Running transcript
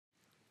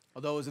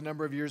Although it was a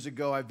number of years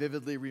ago, I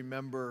vividly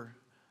remember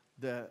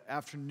the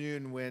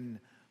afternoon when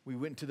we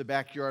went into the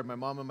backyard, my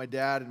mom and my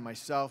dad and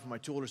myself and my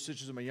two older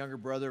sisters and my younger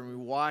brother, and we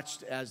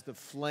watched as the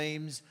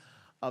flames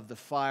of the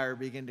fire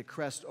began to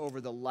crest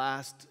over the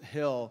last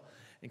hill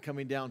and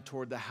coming down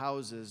toward the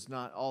houses,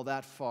 not all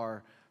that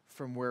far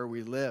from where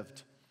we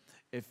lived.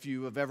 If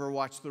you have ever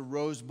watched the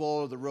Rose Bowl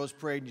or the Rose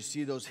Parade and you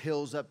see those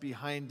hills up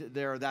behind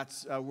there,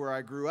 that's where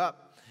I grew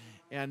up.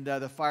 And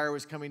the fire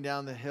was coming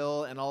down the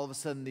hill, and all of a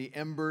sudden the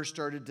embers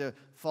started to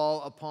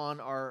fall upon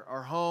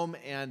our home,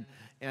 and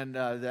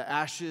the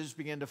ashes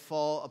began to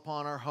fall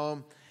upon our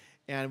home.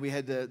 And we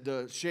had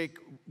the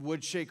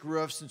wood shake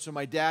roofs, and so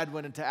my dad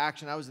went into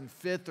action. I was in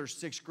 5th or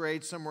 6th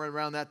grade, somewhere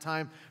around that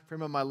time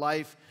frame of my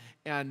life.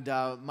 And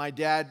my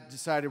dad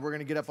decided we're going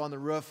to get up on the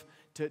roof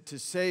to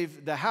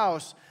save the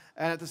house.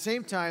 And at the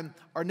same time,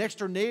 our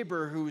next-door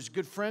neighbor, who was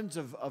good friends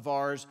of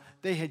ours,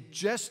 they had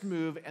just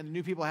moved, and the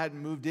new people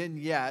hadn't moved in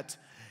yet.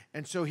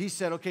 And so he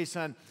said, okay,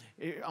 son,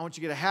 I want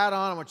you to get a hat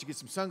on, I want you to get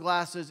some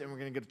sunglasses, and we're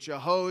going to get you a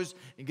hose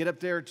and get up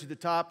there to the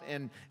top.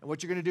 And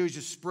what you're going to do is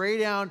just spray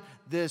down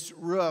this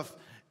roof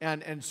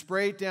and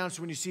spray it down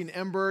so when you see an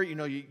ember,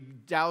 you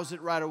douse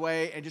it right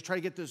away, and just try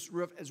to get this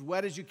roof as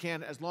wet as you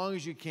can, as long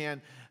as you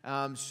can,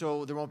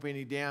 so there won't be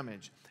any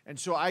damage. And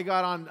so I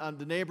got on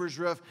the neighbor's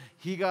roof,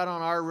 he got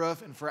on our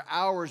roof, and for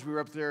hours we were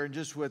up there and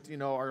just with,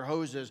 our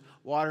hoses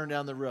watering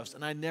down the roofs.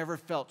 And I never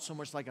felt so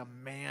much like a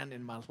man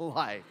in my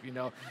life,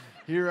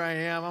 Here I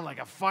am, I'm like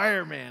a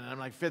fireman, and I'm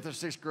like 5th or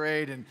 6th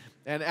grade.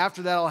 And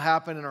after that all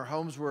happened and our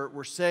homes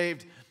were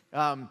saved,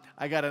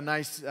 I got a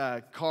nice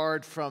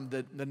card from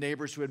the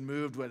neighbors who had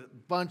moved with a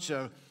bunch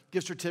of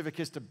gift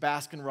certificates to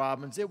Baskin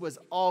Robbins. It was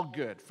all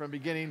good from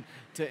beginning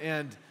to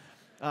end.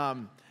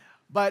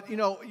 But,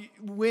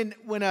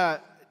 when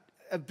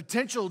a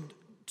potential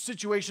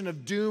situation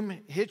of doom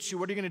hits you,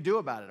 what are you going to do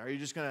about it? Are you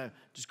just going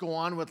to go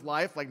on with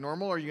life like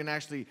normal, or are you going to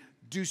actually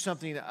do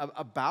something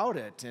about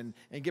it and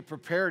get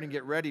prepared and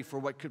get ready for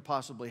what could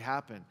possibly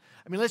happen?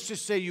 I mean, let's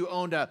just say you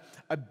owned a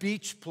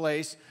beach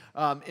place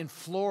in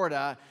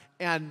Florida,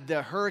 and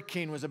the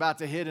hurricane was about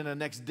to hit in the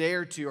next day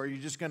or two. Are you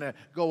just going to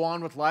go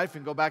on with life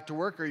and go back to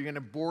work, or are you going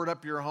to board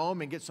up your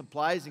home and get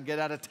supplies and get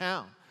out of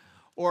town?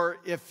 Or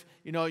if,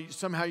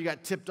 somehow you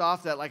got tipped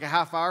off that like a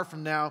half hour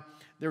from now,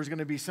 there was going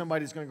to be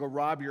somebody who's going to go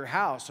rob your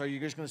house. Are you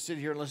just going to sit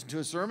here and listen to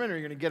a sermon, or are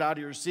you going to get out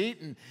of your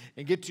seat and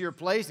get to your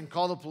place and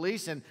call the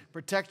police and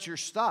protect your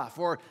stuff?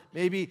 Or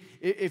maybe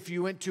if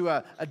you went to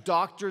a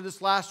doctor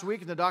this last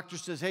week and the doctor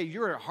says, hey,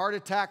 you're at a heart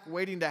attack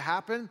waiting to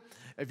happen.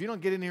 If you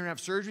don't get in here and have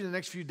surgery in the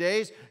next few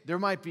days, there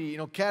might be,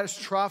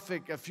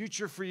 catastrophic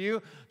future for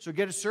you. So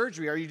get a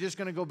surgery. Are you just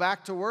going to go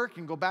back to work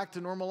and go back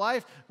to normal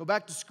life, go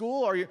back to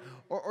school,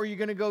 or are you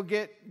going to go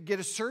get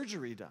a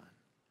surgery done?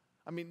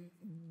 I mean,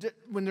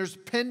 when there's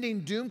pending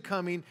doom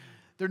coming,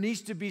 there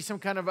needs to be some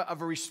kind of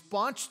a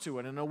response to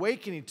it, an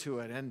awakening to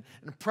it, and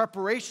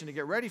preparation to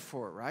get ready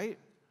for it, right?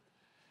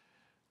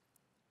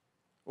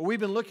 Well,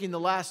 we've been looking the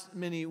last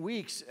many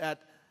weeks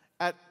at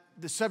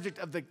the subject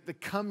of the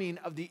coming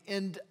of the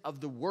end of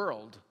the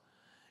world.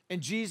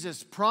 And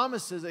Jesus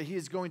promises that he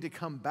is going to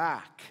come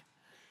back.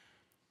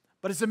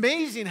 But it's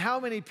amazing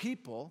how many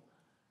people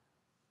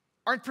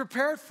aren't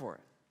prepared for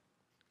it,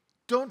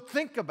 don't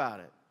think about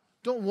it,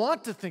 don't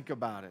want to think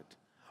about it.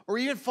 Or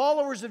even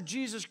followers of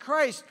Jesus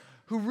Christ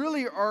who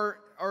really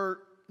are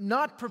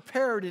not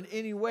prepared in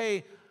any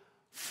way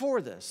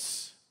for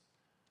this.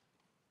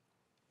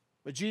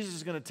 But Jesus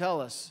is going to tell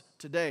us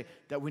today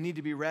that we need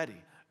to be ready.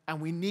 And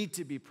we need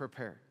to be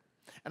prepared.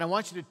 And I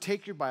want you to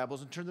take your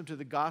Bibles and turn them to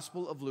the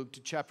Gospel of Luke,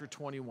 to chapter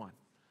 21.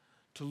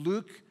 To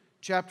Luke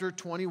chapter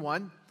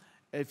 21.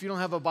 If you don't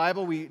have a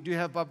Bible, we do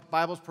have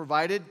Bibles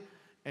provided.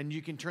 And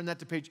you can turn that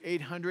to page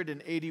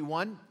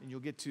 881, and you'll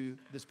get to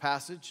this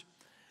passage.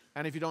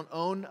 And if you don't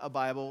own a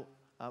Bible,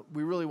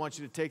 we really want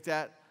you to take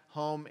that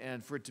home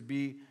and for it to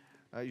be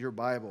your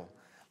Bible.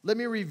 Let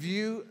me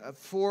review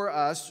for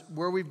us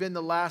where we've been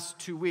the last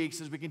 2 weeks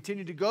as we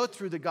continue to go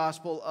through the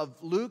Gospel of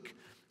Luke,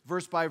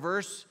 verse by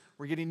verse.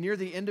 We're getting near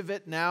the end of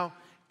it now,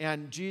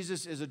 and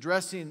Jesus is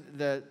addressing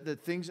the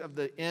things of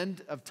the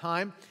end of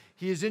time.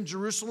 He is in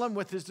Jerusalem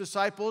with his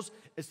disciples.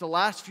 It's the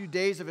last few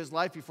days of his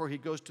life before he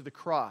goes to the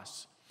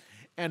cross.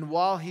 And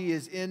while he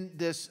is in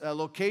this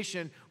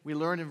location, we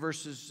learn in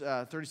verses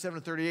 37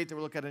 and 38 that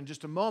we'll look at in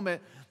just a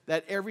moment,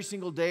 that every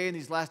single day in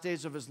these last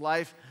days of his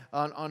life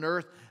on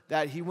earth,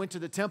 that he went to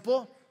the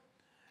temple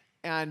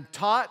and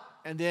taught.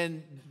 And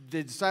then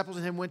the disciples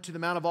and him went to the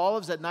Mount of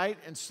Olives at night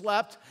and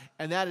slept.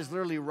 And that is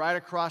literally right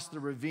across the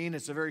ravine.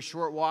 It's a very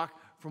short walk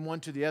from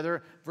one to the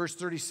other. Verse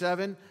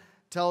 37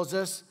 tells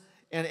us,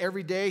 and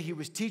every day he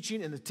was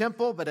teaching in the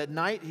temple, but at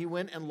night he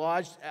went and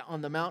lodged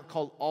on the mount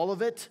called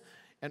Olivet.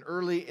 And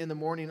early in the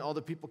morning, all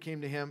the people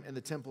came to him in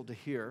the temple to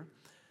hear.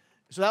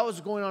 So that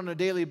was going on a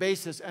daily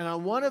basis. And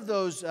on one of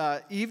those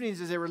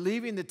evenings, as they were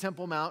leaving the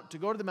Temple Mount to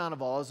go to the Mount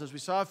of Olives, as we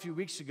saw a few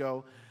weeks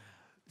ago,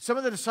 some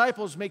of the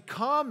disciples make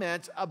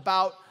comments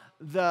about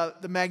the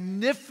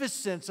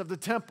magnificence of the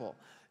temple.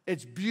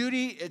 Its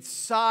beauty, its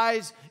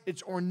size,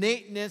 its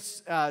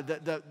ornateness,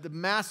 the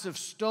massive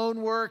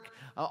stonework,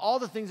 all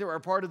the things that were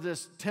a part of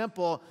this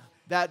temple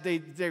that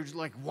they're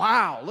like,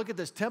 wow, look at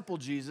this temple,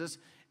 Jesus.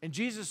 And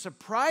Jesus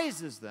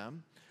surprises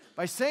them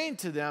by saying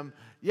to them,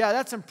 yeah,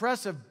 that's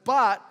impressive,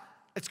 but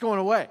it's going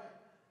away.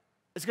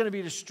 It's going to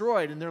be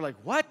destroyed. And they're like,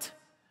 what?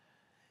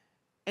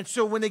 And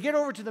so when they get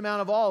over to the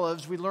Mount of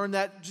Olives, we learn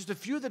that just a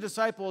few of the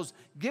disciples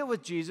get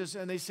with Jesus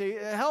and they say,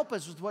 help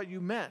us with what you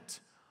meant.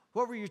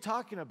 What were you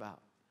talking about?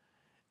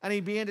 And he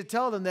began to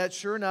tell them that,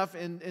 sure enough,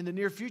 in the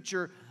near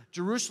future,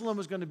 Jerusalem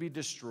was going to be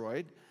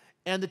destroyed,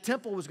 and the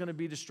temple was going to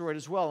be destroyed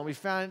as well. And we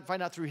find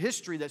out through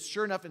history that,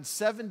 sure enough, in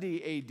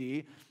 70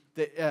 A.D.,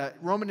 the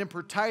Roman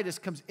Emperor Titus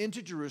comes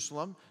into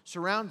Jerusalem,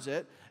 surrounds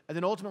it, and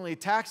then ultimately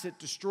attacks it,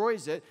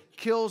 destroys it,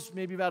 kills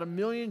maybe about 1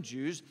 million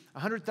Jews.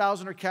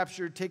 100,000 are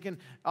captured, taken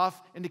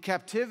off into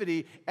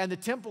captivity, and the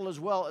temple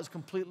as well is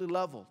completely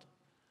leveled.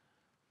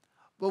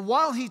 But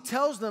while he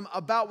tells them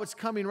about what's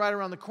coming right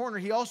around the corner,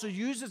 he also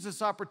uses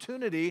this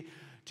opportunity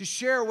to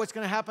share what's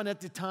going to happen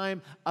at the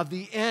time of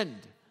the end.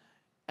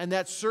 And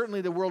that certainly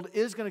the world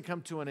is going to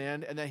come to an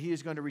end and that he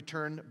is going to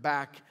return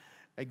back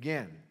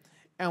again.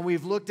 And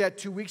we've looked at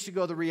 2 weeks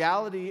ago the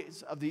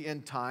realities of the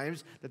end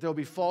times, that there will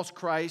be false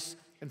Christs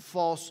and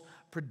false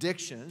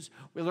predictions.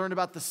 We learned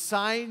about the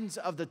signs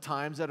of the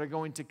times that are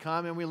going to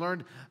come, and we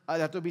learned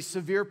that there will be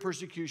severe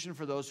persecution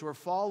for those who are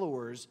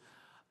followers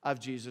of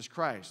Jesus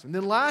Christ. And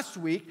then last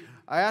week,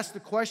 I asked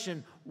the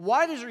question,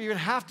 why does there even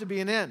have to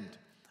be an end?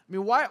 I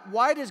mean,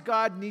 why does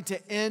God need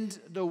to end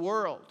the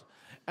world?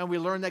 And we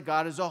learned that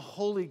God is a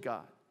holy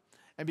God.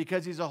 And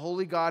because he's a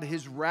holy God,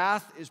 his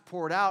wrath is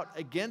poured out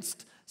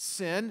against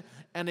sin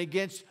and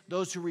against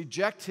those who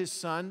reject his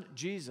son,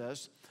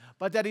 Jesus,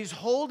 but that he's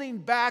holding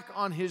back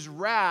on his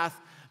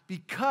wrath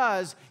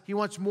because he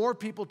wants more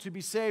people to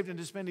be saved and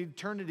to spend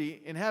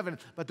eternity in heaven.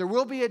 But there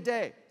will be a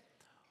day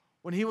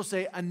when he will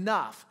say,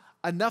 enough.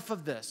 Enough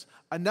of this.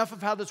 Enough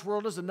of how this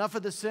world is. Enough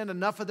of the sin.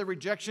 Enough of the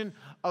rejection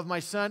of my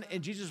son.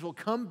 And Jesus will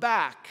come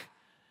back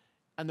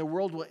and the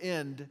world will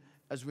end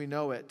as we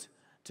know it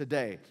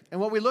today. And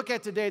what we look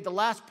at today, the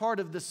last part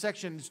of this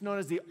section, is known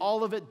as the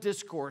Olivet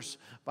Discourse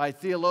by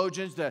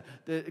theologians. The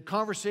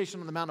conversation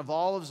on the Mount of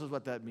Olives is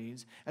what that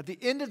means. At the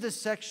end of this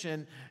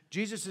section,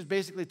 Jesus is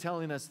basically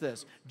telling us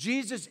this.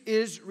 Jesus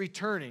is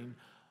returning,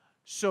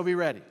 so be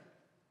ready.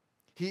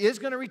 He is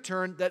going to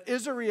return. That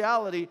is a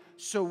reality,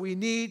 so we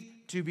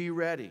need to be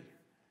ready.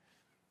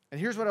 And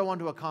here's what I want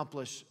to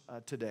accomplish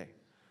today.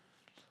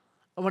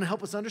 I want to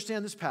help us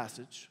understand this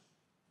passage.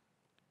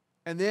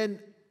 And then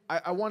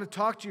I want to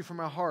talk to you from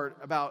my heart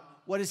about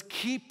what is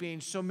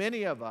keeping so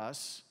many of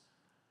us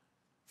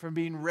from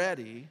being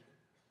ready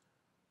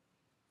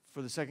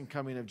for the second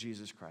coming of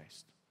Jesus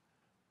Christ.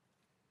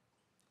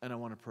 And I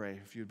want to pray.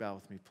 If you'd bow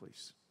with me,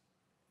 please.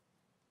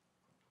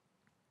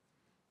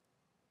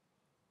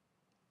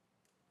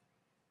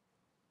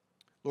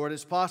 Lord,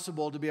 it's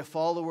possible to be a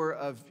follower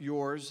of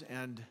yours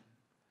and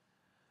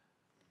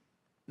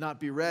not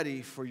be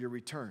ready for your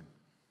return.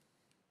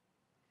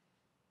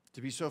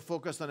 To be so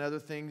focused on other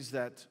things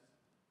that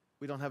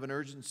we don't have an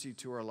urgency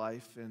to our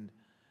life. And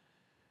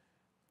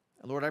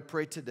Lord, I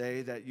pray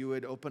today that you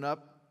would open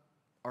up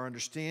our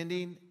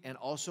understanding and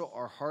also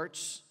our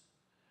hearts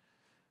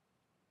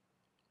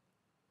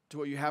to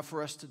what you have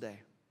for us today.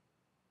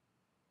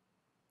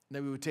 And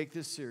that we would take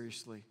this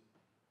seriously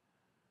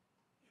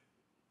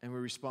and we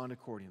respond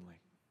accordingly.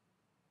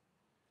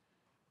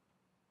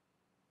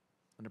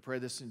 And I pray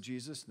this in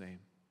Jesus' name.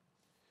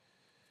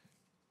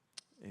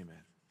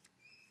 Amen.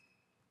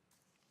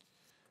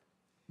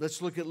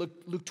 Let's look at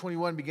Luke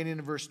 21, beginning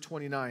in verse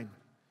 29.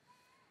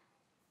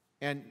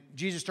 And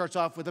Jesus starts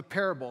off with a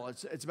parable.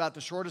 It's about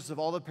the shortest of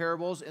all the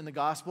parables in the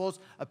Gospels.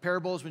 A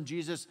parable is when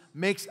Jesus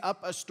makes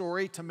up a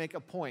story to make a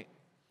point.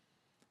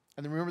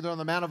 And then remember, they're on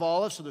the Mount of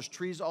Olives, so there's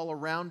trees all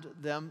around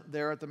them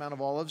there at the Mount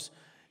of Olives.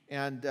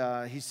 And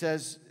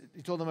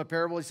he told them a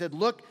parable. He said,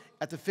 look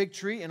at the fig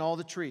tree and all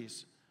the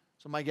trees.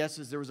 So my guess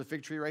is there was a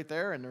fig tree right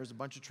there, and there was a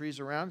bunch of trees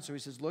around. So he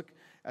says, look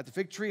at the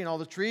fig tree and all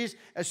the trees.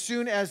 As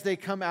soon as they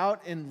come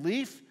out in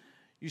leaf,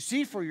 you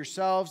see for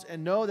yourselves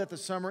and know that the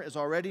summer is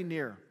already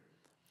near.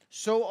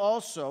 So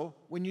also,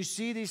 when you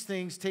see these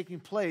things taking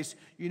place,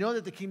 you know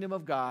that the kingdom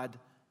of God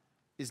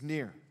is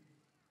near.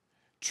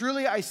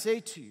 Truly I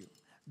say to you,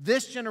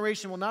 this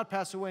generation will not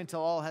pass away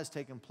until all has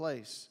taken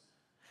place.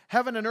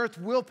 Heaven and earth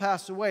will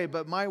pass away,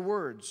 but my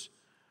words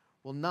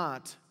will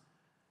not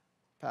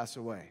pass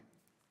away.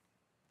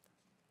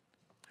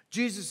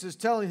 Jesus is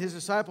telling his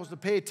disciples to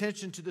pay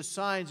attention to the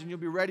signs and you'll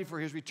be ready for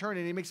his return.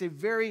 And he makes a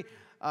very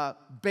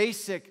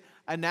basic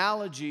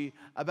analogy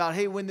about,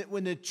 hey,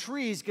 when the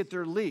trees get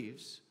their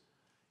leaves,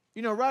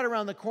 you know, right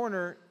around the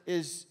corner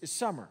is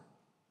summer.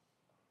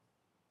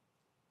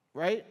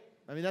 Right?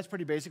 I mean, that's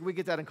pretty basic. We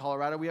get that in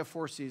Colorado. We have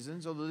 4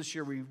 seasons, although this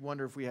year we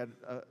wonder if we had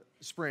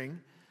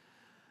spring.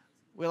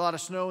 We had a lot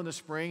of snow in the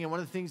spring, and one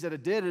of the things that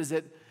it did is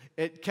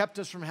it kept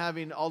us from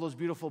having all those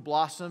beautiful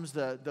blossoms,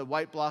 the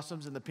white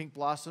blossoms and the pink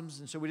blossoms,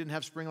 and so we didn't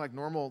have spring like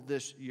normal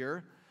this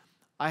year.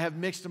 I have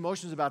mixed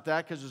emotions about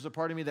that because there's a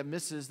part of me that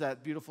misses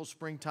that beautiful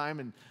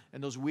springtime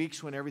and those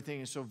weeks when everything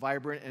is so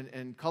vibrant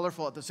and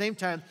colorful. At the same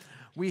time,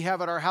 we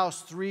have at our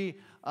house 3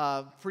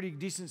 pretty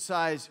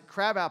decent-sized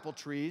crabapple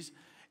trees.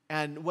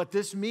 And what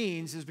this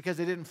means is because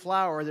they didn't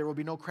flower, there will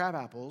be no crab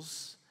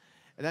apples.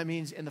 And that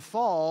means in the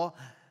fall,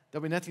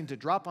 there'll be nothing to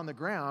drop on the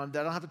ground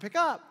that I don't have to pick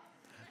up.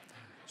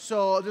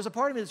 So there's a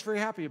part of me that's very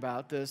happy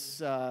about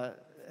this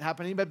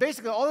happening. But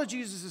basically, all that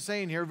Jesus is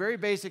saying here, very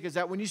basic, is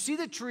that when you see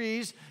the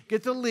trees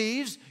get the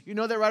leaves, you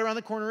know that right around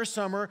the corner is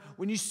summer.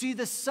 When you see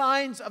the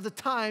signs of the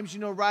times,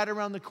 you know right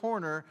around the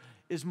corner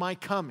is my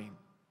coming.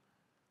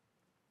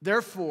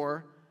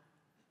 Therefore,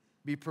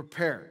 be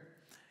prepared.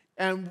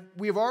 And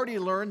we've already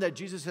learned that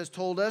Jesus has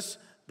told us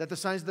that the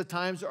signs of the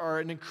times are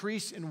an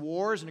increase in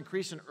wars, an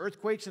increase in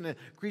earthquakes, an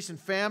increase in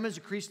famines,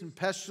 an increase in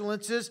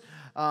pestilences,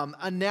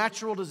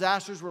 unnatural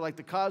disasters where like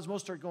the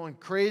cosmos start going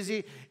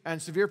crazy, and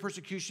severe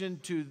persecution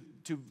to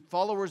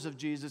followers of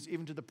Jesus,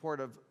 even to the point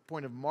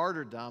of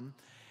martyrdom.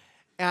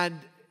 And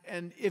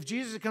if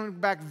Jesus is coming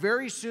back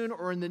very soon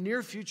or in the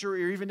near future or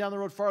even down the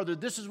road farther,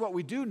 this is what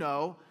we do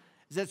know,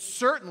 is that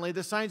certainly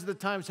the signs of the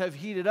times have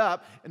heated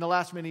up in the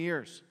last many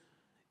years.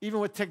 Even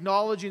with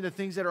technology and the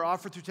things that are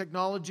offered through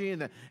technology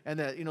and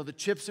the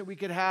chips that we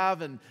could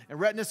have and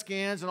retina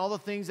scans and all the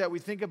things that we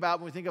think about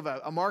when we think of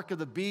a mark of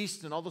the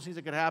beast and all those things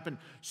that could happen,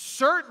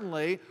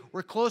 certainly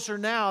we're closer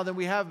now than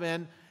we have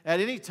been at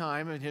any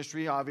time in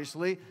history,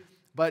 obviously,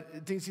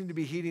 but things seem to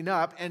be heating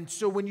up. And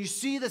so when you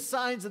see the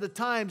signs of the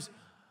times,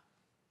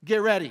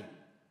 get ready.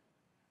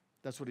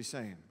 That's what he's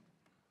saying.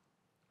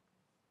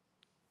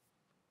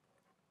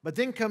 But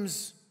then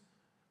comes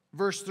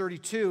verse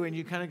 32, and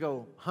you kind of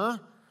go, huh?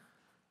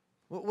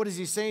 What is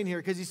he saying here?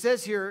 Because he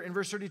says here in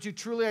verse 32,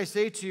 truly I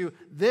say to you,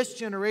 this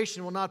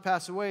generation will not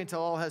pass away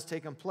until all has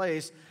taken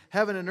place.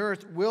 Heaven and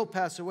earth will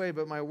pass away,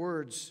 but my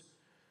words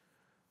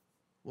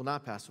will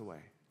not pass away.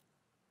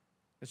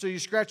 And so you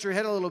scratch your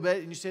head a little bit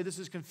and you say this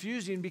is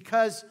confusing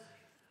because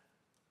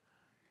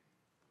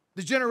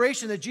the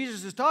generation that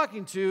Jesus is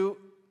talking to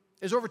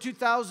is over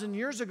 2,000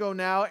 years ago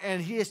now,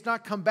 and he has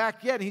not come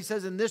back yet. And he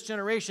says in this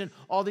generation,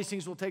 all these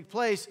things will take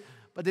place,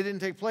 but they didn't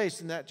take place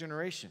in that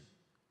generation.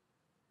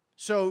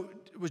 So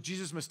was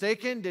Jesus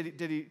mistaken?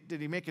 Did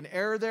he make an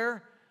error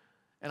there?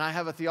 And I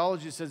have a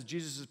theology that says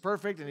Jesus is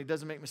perfect and he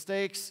doesn't make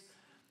mistakes.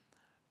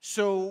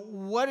 So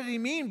what did he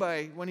mean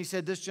by when he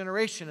said this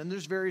generation? And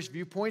there's various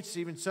viewpoints.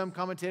 Even some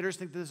commentators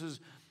think this is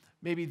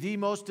maybe the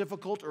most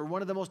difficult or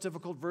one of the most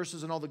difficult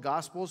verses in all the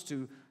Gospels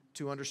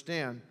to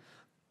understand.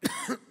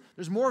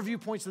 There's more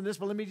viewpoints than this,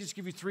 but let me just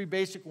give you 3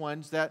 basic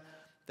ones that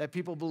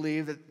people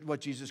believe that what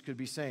Jesus could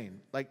be saying.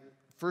 Like,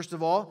 first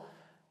of all,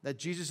 that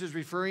Jesus is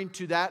referring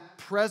to that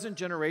present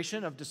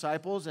generation of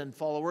disciples and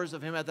followers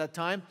of him at that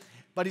time.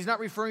 But he's not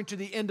referring to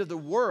the end of the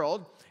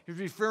world. He's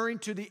referring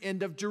to the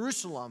end of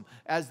Jerusalem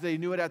as they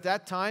knew it at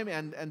that time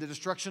and the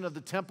destruction of the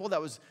temple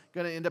that was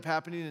going to end up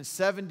happening in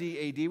 70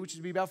 A.D., which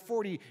would be about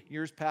 40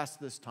 years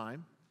past this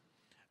time.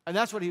 And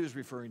that's what he was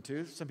referring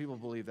to. Some people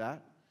believe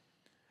that.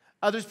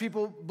 Other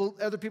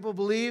people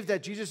believe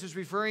that Jesus is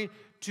referring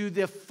to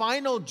the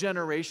final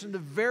generation, the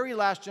very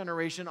last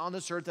generation on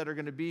this earth that are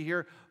going to be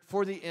here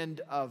for the end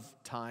of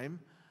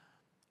time.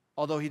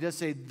 Although he does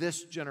say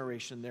this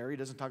generation there. He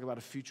doesn't talk about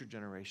a future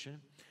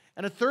generation.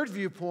 And a third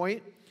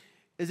viewpoint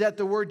is that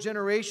the word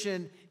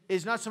generation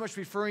is not so much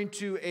referring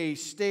to a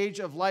stage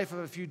of life of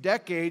a few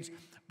decades,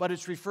 but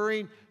it's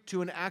referring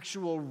to an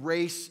actual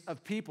race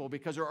of people.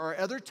 Because there are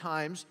other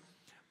times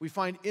we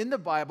find in the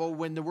Bible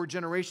when the word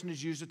generation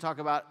is used to talk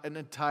about an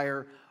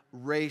entire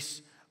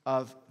race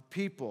of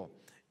people.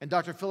 And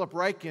Dr. Philip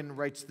Ryken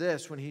writes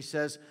this when he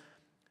says,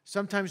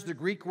 sometimes the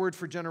Greek word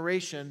for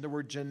generation, the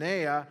word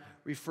genea,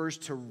 refers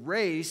to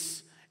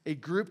race, a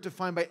group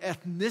defined by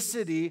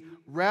ethnicity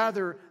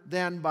rather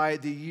than by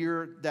the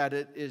year that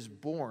it is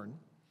born.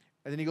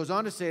 And then he goes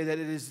on to say that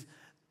it is,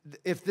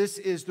 if this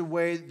is the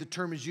way the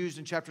term is used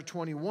in chapter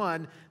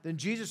 21, then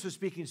Jesus was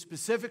speaking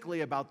specifically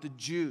about the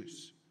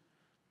Jews.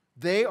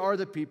 They are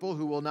the people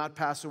who will not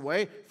pass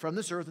away from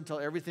this earth until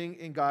everything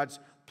in God's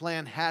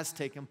plan has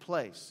taken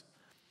place.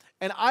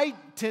 And I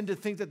tend to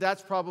think that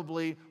that's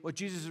probably what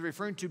Jesus is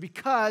referring to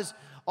because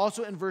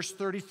also in verse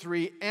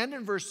 33 and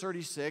in verse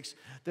 36,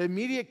 the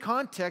immediate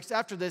context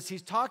after this,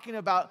 he's talking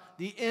about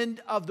the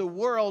end of the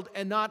world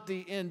and not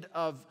the end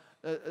of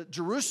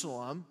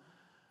Jerusalem.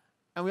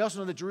 And we also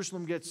know that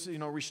Jerusalem gets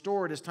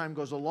restored as time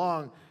goes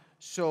along.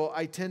 So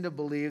I tend to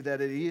believe that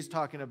he is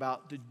talking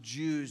about the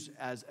Jews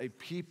as a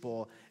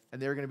people,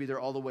 and they're going to be there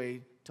all the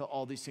way till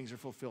all these things are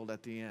fulfilled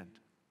at the end.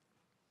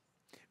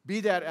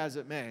 Be that as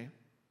it may,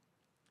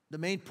 the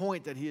main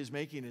point that he is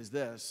making is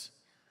this: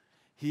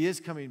 he is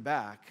coming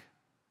back,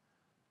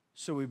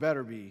 so we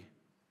better be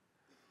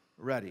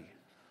ready.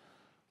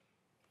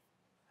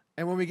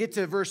 And when we get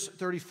to verse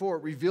 34,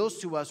 it reveals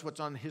to us what's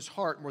on his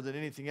heart more than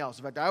anything else.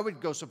 In fact, I would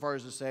go so far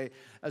as to say,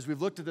 as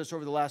we've looked at this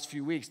over the last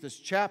few weeks, this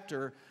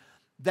chapter,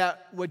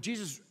 that what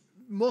Jesus'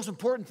 most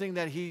important thing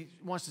that he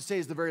wants to say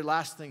is the very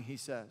last thing he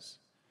says.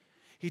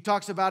 He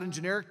talks about in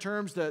generic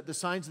terms the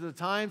signs of the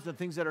times, the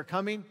things that are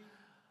coming.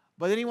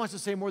 But then he wants to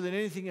say more than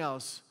anything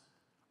else,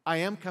 I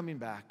am coming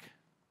back,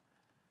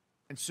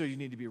 and so you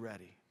need to be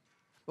ready.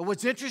 But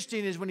what's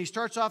interesting is when he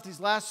starts off these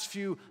last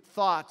few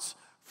thoughts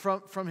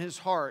from his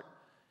heart,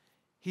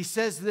 he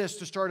says this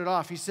to start it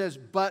off. He says,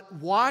 but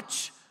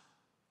watch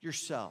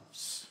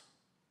yourselves.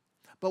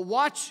 But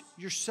watch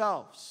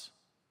yourselves.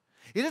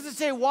 He doesn't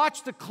say,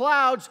 watch the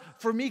clouds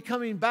for me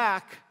coming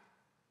back.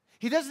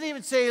 He doesn't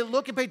even say,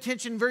 look and pay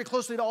attention very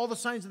closely to all the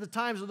signs of the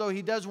times, although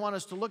he does want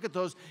us to look at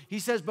those. He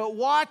says, but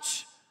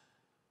watch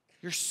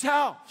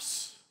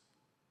yourselves.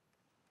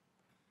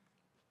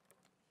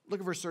 Look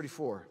at verse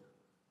 34.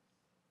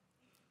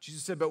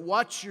 Jesus said, but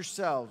watch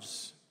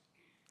yourselves,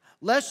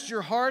 lest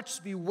your hearts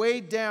be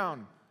weighed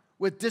down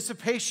with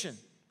dissipation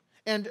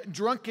and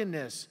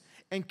drunkenness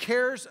and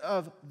cares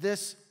of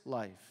this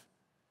life.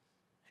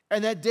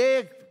 And that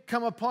day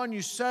come upon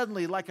you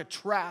suddenly like a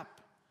trap.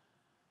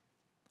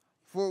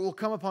 For it will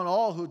come upon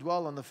all who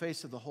dwell on the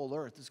face of the whole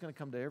earth. It's going to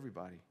come to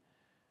everybody.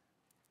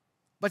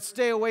 But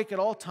stay awake at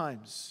all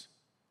times,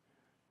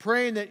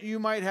 praying that you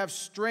might have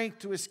strength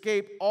to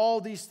escape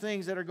all these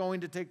things that are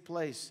going to take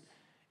place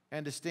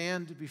and to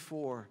stand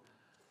before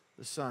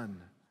the Son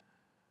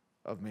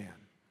of Man.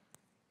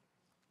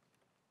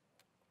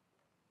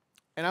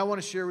 And I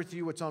want to share with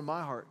you what's on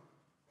my heart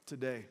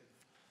today.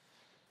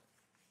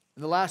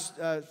 In the last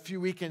few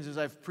weekends, as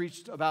I've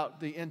preached about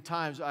the end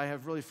times, I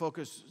have really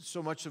focused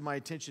so much of my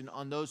attention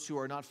on those who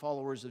are not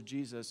followers of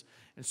Jesus.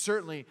 And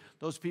certainly,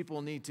 those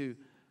people need to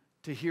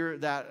hear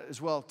that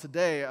as well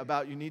today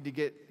about you need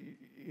to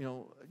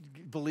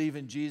believe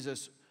in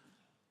Jesus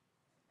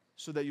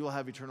so that you will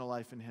have eternal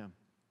life in Him.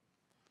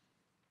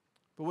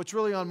 But what's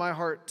really on my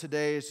heart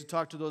today is to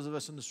talk to those of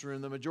us in this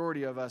room, the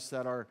majority of us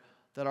that are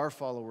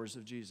followers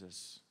of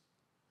Jesus.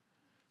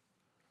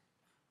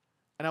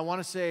 And I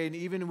want to say, and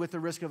even with the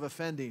risk of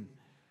offending,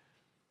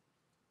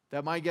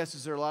 that my guess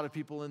is there are a lot of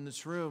people in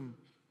this room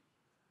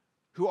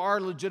who are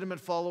legitimate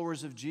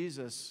followers of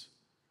Jesus,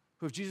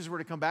 who if Jesus were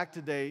to come back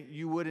today,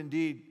 you would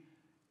indeed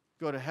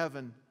go to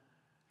heaven,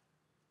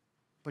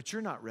 but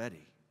you're not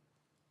ready.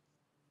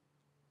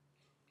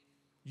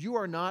 You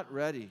are not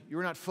ready. You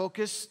are not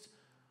focused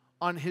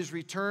on His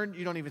return.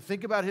 You don't even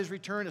think about His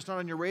return. It's not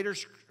on your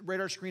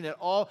radar screen at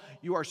all.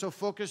 You are so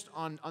focused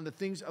on the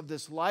things of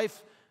this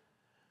life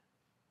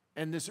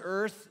and this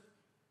earth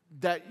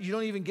that you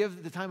don't even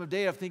give the time of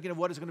day of thinking of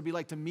what it's going to be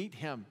like to meet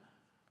Him.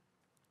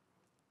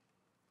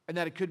 And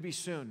that it could be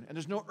soon. And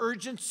there's no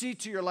urgency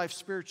to your life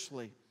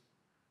spiritually.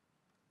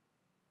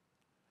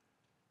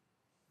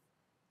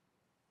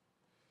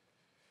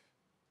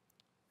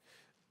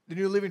 The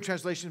New Living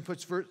Translation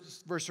puts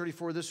verse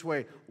 34 this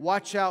way: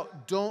 watch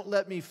out, don't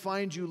let me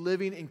find you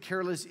living in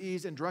careless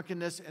ease and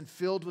drunkenness and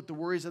filled with the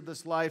worries of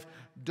this life.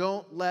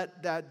 Don't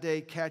let that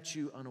day catch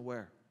you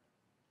unaware.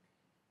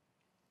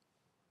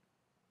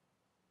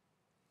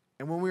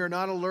 And when we are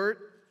not alert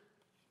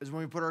is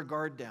when we put our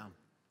guard down.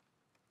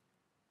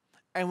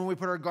 And when we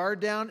put our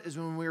guard down is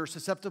when we are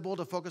susceptible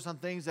to focus on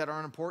things that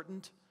aren't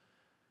important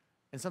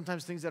and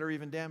sometimes things that are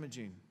even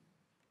damaging.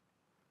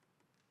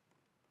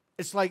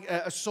 It's like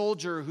a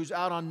soldier who's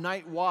out on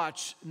night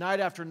watch night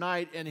after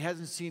night and he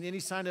hasn't seen any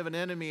sign of an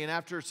enemy, and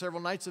after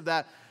several nights of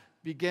that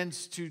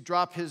begins to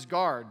drop his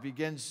guard,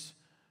 begins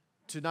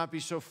to not be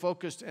so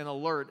focused and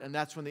alert, and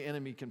that's when the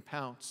enemy can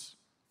pounce.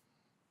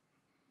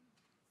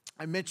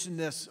 I mentioned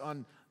this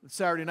on the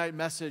Saturday night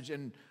message,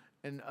 and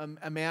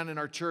a man in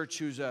our church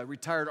who's a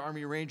retired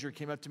Army Ranger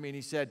came up to me and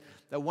he said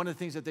that one of the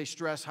things that they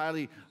stress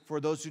highly for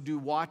those who do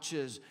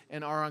watches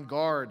and are on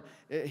guard,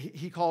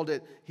 he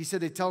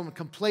said they tell them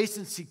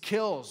complacency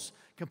kills.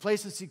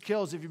 Complacency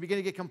kills. If you begin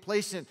to get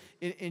complacent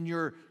in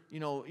your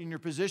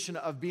position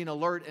of being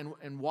alert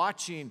and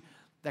watching,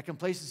 that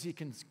complacency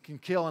can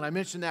kill. And I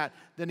mentioned that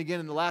then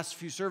again in the last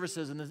few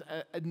services, and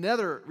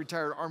another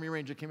retired Army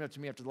Ranger came up to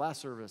me after the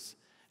last service.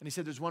 And he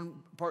said, there's one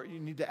part you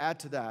need to add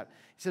to that.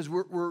 He says,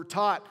 we're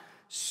taught,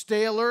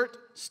 stay alert,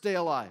 stay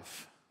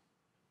alive.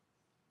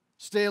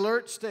 Stay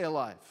alert, stay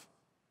alive.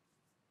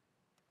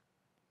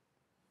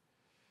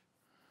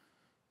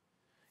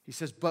 He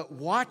says, but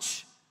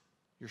watch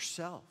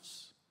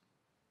yourselves.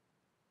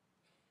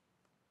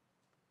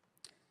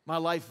 My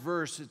life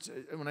verse,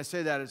 when I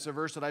say that, it's a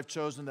verse that I've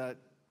chosen that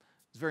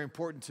is very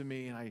important to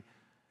me, and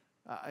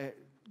I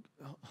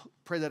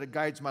pray that it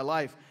guides my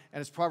life, and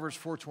it's Proverbs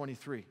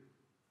 4:23.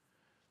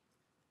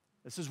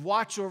 It says,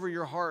 watch over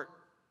your heart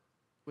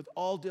with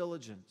all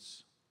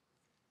diligence,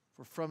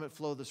 for from it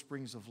flow the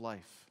springs of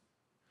life.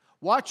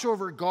 Watch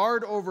over,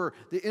 guard over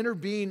the inner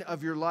being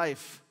of your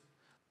life,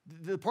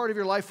 the part of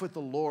your life with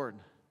the Lord.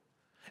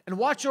 And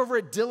watch over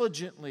it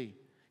diligently,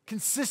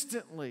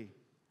 consistently,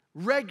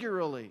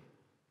 regularly.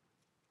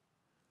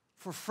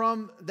 For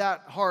from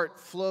that heart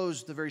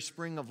flows the very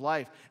spring of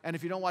life. And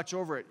if you don't watch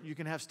over it, you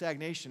can have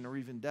stagnation or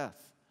even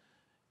death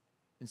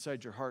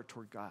inside your heart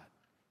toward God.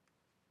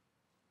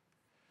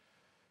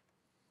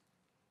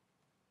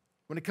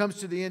 When it comes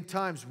to the end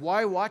times,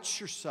 why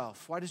watch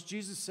yourself? Why does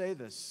Jesus say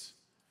this?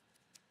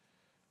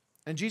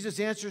 And Jesus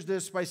answers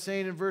this by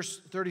saying in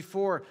verse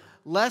 34,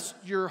 lest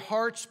your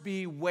hearts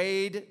be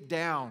weighed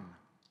down.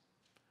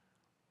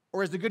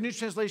 Or as the Good News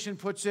Translation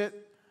puts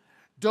it,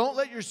 don't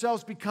let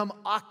yourselves become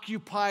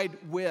occupied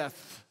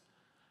with.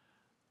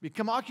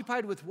 Become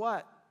occupied with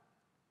what?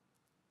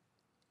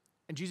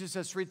 And Jesus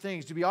says three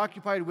things. To be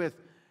occupied with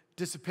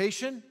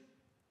dissipation,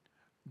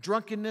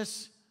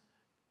 drunkenness,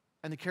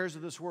 and the cares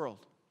of this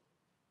world.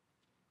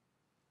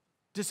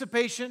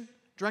 Dissipation,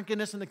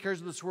 drunkenness, and the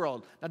cares of this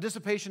world. Now,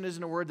 dissipation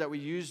isn't a word that we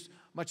use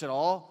much at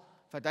all.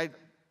 In fact, I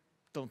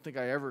don't think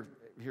I ever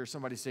hear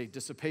somebody say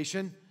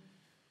dissipation.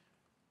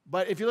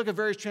 But if you look at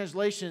various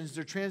translations,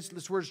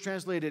 this word is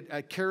translated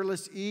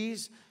careless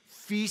ease,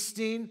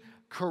 feasting,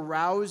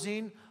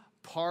 carousing,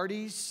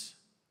 parties.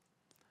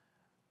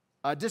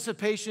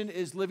 Dissipation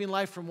is living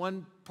life from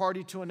one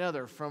party to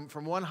another, from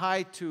one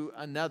high to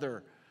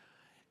another.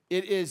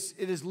 It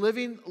is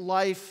living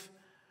life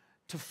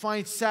to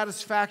find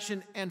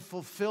satisfaction and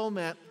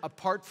fulfillment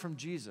apart from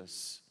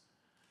Jesus.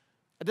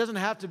 It doesn't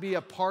have to be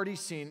a party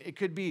scene. It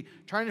could be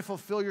trying to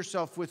fulfill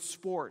yourself with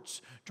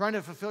sports, trying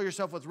to fulfill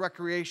yourself with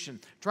recreation,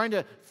 trying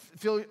to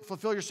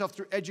fulfill yourself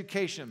through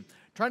education,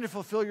 trying to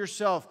fulfill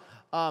yourself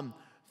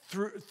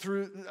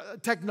through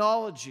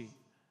technology,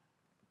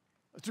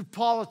 through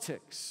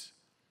politics.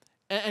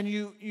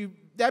 And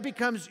that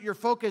becomes your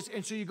focus,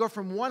 and so you go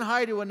from one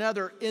high to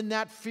another in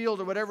that field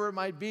or whatever it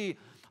might be,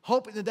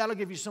 hoping that that'll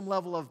give you some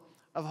level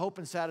of hope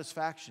and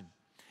satisfaction.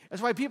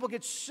 That's why people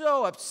get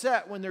so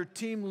upset when their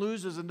team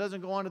loses and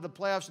doesn't go on to the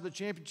playoffs or the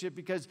championship,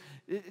 because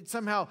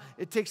somehow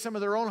it takes some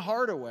of their own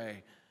heart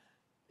away.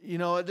 You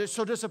know, they're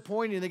so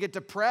disappointed and they get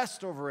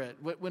depressed over it,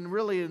 when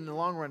really in the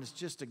long run it's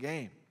just a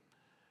game.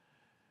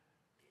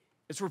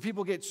 It's where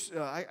people get,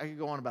 I could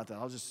go on about that.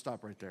 I'll just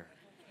stop right there.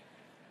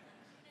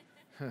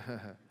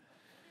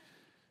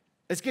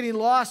 It's getting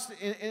lost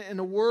in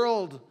a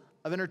world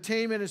of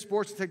entertainment and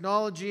sports and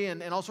technology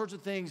and all sorts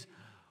of things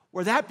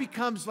where that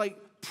becomes like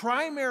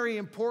primary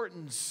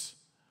importance,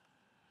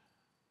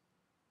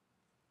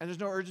 and there's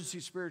no urgency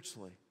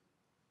spiritually.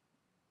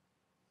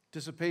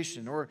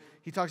 Dissipation, or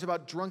he talks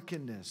about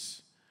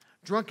drunkenness.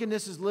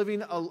 Drunkenness is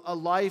living a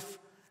life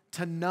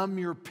to numb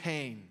your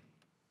pain.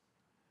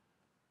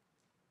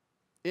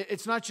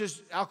 It's not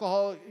just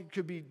alcohol, it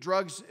could be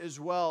drugs as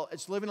well.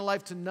 It's living a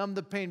life to numb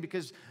the pain,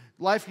 because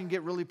life can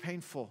get really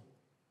painful.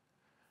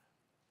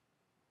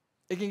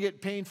 It can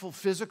get painful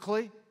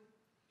physically.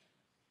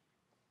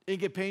 It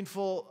can get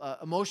painful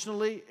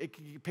emotionally. It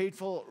can get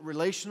painful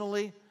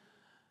relationally.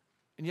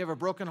 And you have a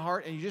broken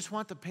heart and you just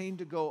want the pain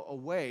to go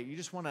away. You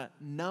just want to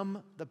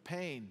numb the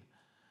pain.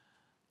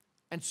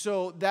 And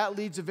so that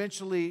leads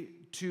eventually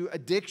to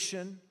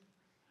addiction.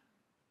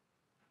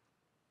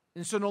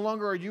 And so no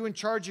longer are you in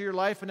charge of your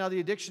life, and now the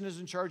addiction is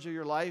in charge of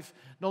your life.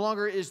 No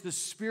longer is the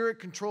Spirit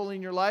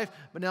controlling your life,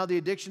 but now the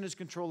addiction is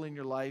controlling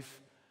your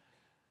life.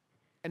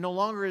 And no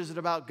longer is it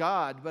about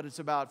God, but it's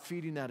about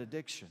feeding that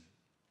addiction.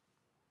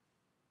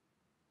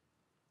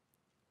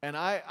 And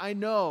I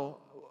know,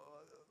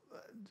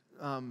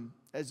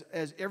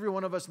 as every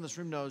one of us in this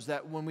room knows,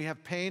 that when we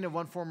have pain of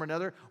one form or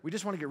another, we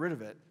just want to get rid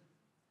of it.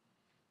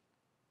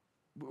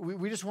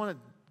 We just want it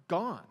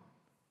gone.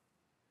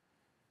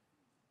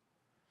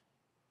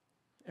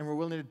 And we're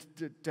willing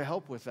to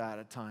help with that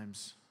at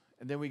times.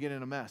 And then we get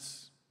in a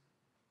mess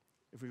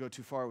if we go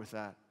too far with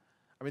that.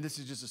 I mean, this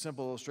is just a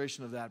simple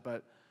illustration of that,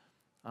 but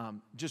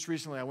just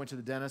recently I went to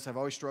the dentist. I've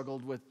always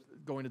struggled with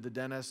going to the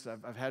dentist.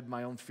 I've had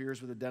my own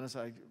fears with the dentist,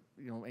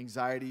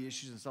 anxiety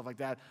issues and stuff like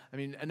that. I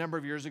mean, a number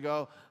of years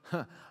ago,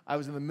 I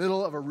was in the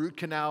middle of a root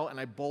canal and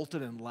I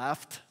bolted and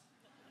left.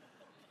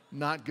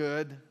 Not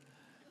good.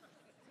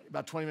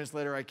 About 20 minutes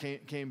later, I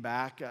came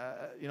back,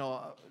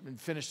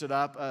 and finished it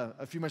up.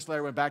 A few months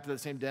later, I went back to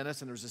that same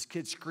dentist, and there was this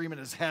kid screaming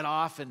his head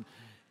off,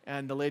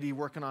 and the lady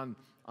working on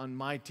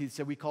my teeth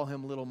said, we call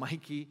him Little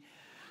Mikey.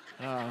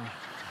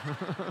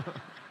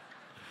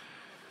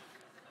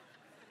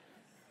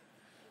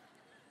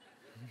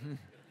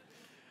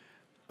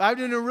 I've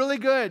been doing really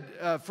good.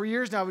 For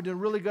years now, I've been doing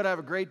really good. I have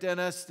a great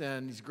dentist,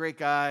 and he's a great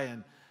guy.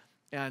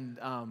 And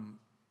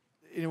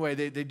anyway,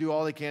 they do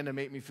all they can to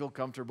make me feel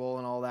comfortable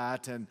and all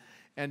that.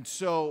 And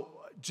so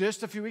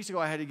just a few weeks ago,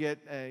 I had to get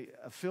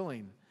a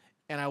filling.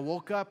 And I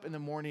woke up in the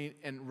morning,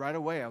 and right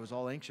away, I was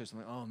all anxious. I'm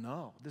like, oh,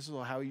 no, this is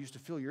how I used to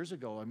feel years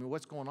ago. I mean,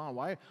 what's going on?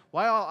 Why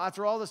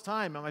after all this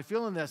time, am I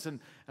feeling this? And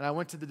I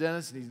went to the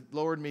dentist, and he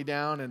lowered me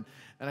down, and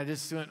I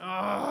just went,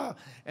 oh.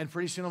 And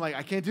pretty soon, I'm like,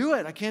 I can't do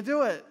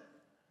it,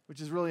 which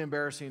is really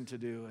embarrassing to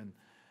do.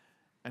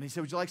 And he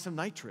said, would you like some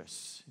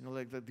nitrous?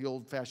 Like the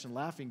old-fashioned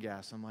laughing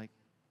gas. I'm like,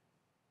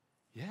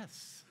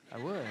 yes, I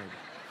would.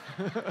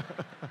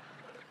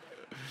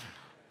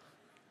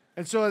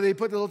 And so they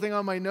put the little thing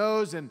on my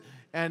nose, and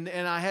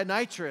I had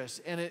nitrous.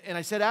 And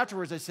I said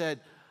afterwards, I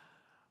said,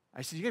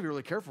 you gotta be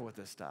really careful with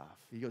this stuff.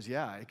 He goes,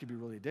 yeah, it could be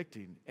really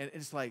addicting. And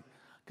it's like,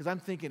 because I'm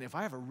thinking, if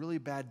I have a really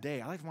bad day,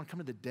 I want to come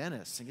to the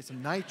dentist and get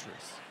some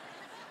nitrous.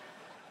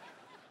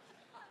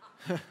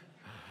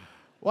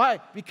 Why?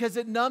 Because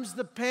it numbs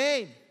the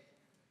pain.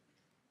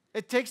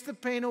 It takes the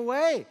pain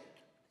away.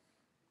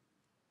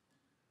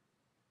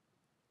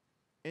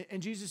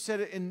 And Jesus said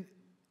it, and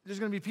there's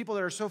going to be people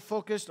that are so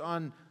focused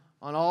on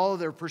all of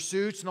their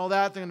pursuits and all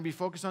that, they're going to be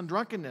focused on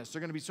drunkenness. They're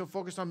going to be so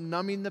focused on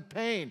numbing the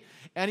pain.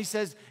 And he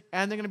says,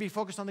 and they're going to be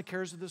focused on the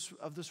cares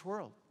of this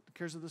world, the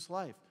cares of this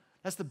life.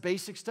 That's the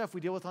basic stuff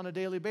we deal with on a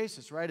daily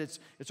basis, right? It's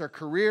our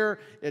career,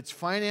 it's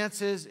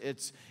finances,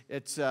 it's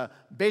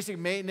basic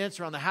maintenance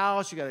around the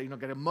house. You got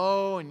to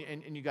mow, and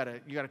you got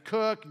to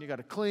cook, and you got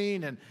to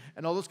clean,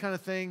 and all those kind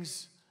of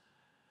things.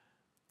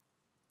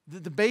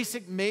 The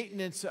basic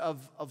maintenance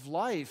of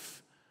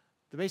life,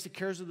 the basic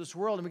cares of this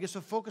world, and we get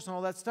so focused on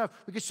all that stuff.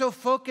 We get so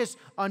focused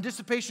on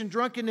dissipation,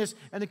 drunkenness,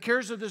 and the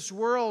cares of this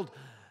world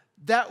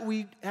that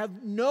we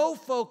have no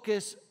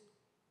focus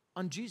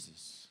on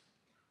Jesus.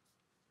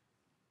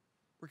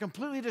 We're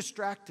completely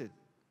distracted.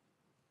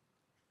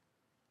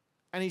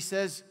 And he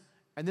says,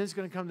 and then it's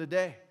going to come the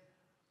day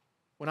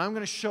when I'm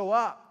going to show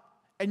up,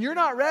 and you're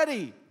not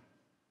ready.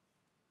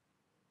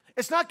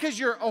 It's not because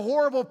you're a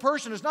horrible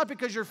person. It's not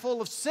because you're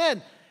full of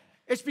sin.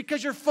 It's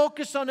because you're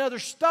focused on other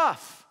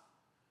stuff.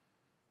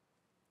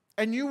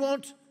 And you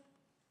won't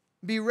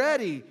be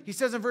ready. He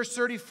says in verse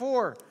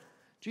 34,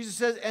 Jesus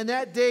says, and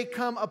that day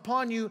come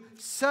upon you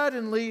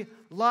suddenly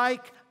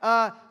like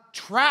a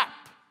trap.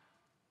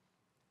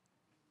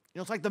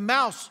 It's like the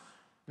mouse,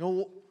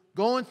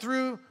 going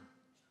through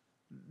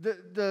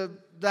the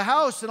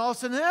house, and all of a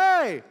sudden,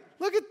 hey,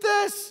 look at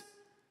this.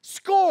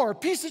 Score,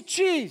 piece of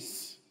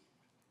cheese.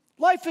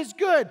 Life is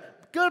good.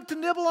 Go up to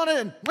nibble on it,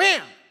 and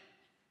wham!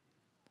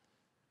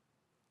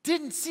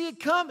 Didn't see it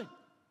coming.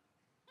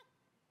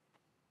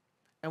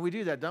 And we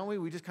do that, don't we?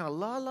 We just kind of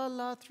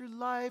la through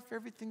life.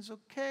 Everything's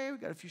okay. We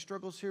got a few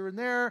struggles here and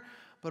there,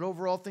 but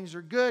overall things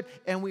are good.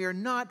 And we are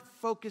not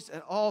focused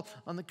at all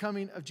on the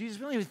coming of Jesus.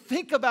 We don't even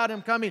think about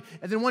him coming.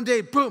 And then one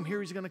day, boom,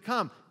 here he's going to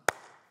come.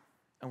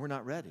 And we're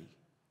not ready.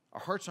 Our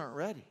hearts aren't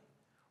ready.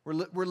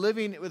 We're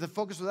living with a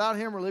focus without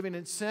him. We're living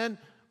in sin.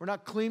 We're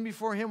not clean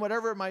before him,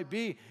 whatever it might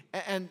be.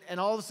 And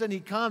all of a sudden he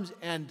comes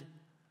and,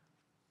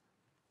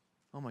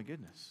 oh my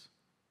goodness.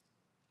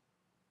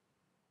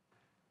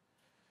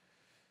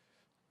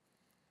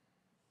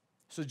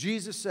 So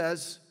Jesus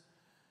says,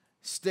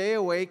 stay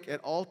awake at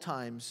all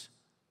times,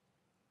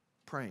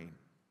 praying.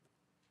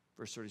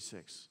 Verse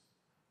 36.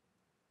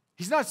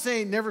 He's not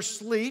saying never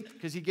sleep,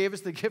 because he gave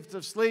us the gift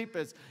of sleep.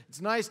 It's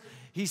nice.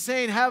 He's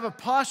saying have a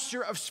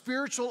posture of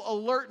spiritual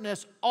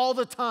alertness all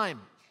the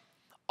time.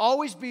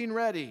 Always being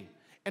ready.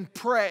 And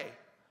pray.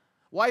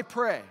 Why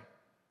pray?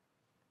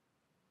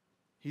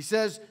 He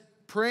says,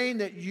 praying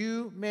that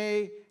you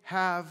may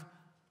have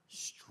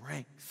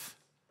strength.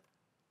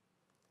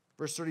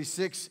 Verse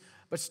 36.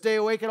 But stay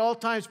awake at all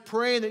times,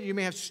 praying that you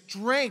may have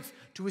strength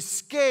to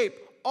escape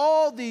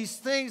all these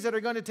things that are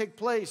going to take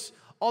place,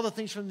 all the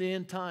things from the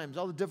end times,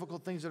 all the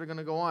difficult things that are going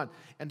to go on,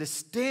 and to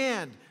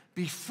stand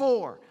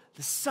before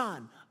the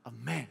Son of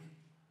Man.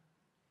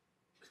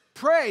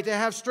 Pray to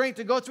have strength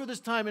to go through this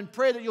time, and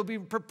pray that you'll be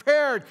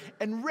prepared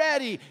and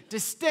ready to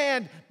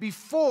stand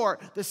before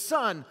the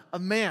Son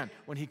of Man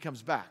when he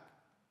comes back.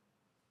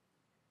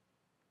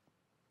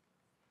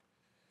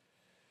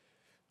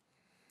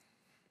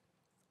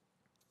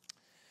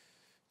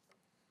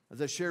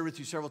 As I've shared with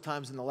you several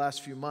times in the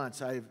last few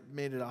months, I've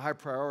made it a high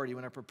priority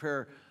when I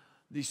prepare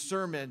these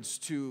sermons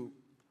to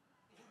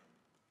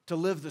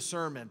live the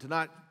sermon, to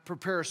not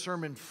prepare a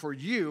sermon for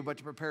you, but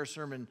to prepare a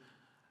sermon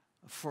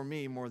for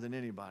me more than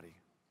anybody.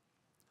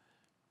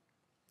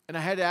 And I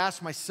had to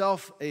ask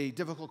myself a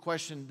difficult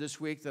question this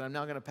week that I'm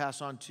now going to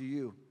pass on to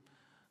you,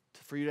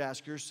 for you to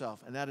ask yourself,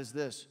 and that is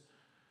this.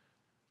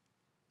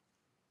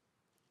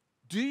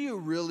 Do you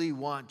really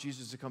want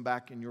Jesus to come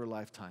back in your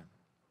lifetime?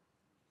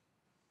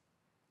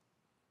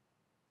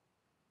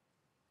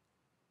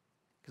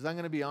 Because I'm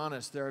going to be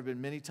honest, there have been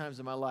many times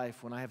in my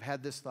life when I have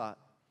had this thought.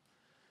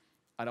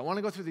 I don't want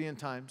to go through the end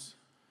times.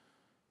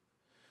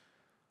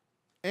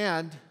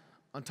 And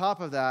on top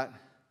of that,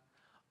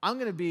 I'm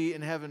going to be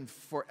in heaven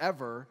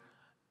forever,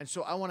 and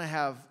so I want to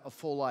have a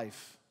full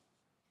life.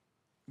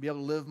 Be able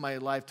to live my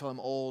life till I'm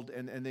old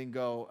and then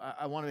go.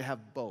 I want to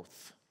have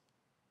both.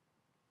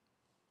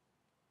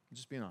 I'm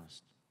just being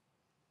honest.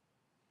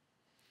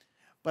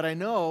 But I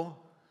know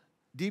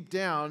deep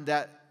down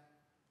that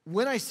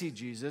when I see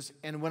Jesus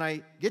and when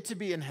I get to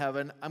be in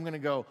heaven, I'm going to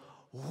go,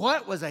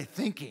 what was I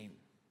thinking?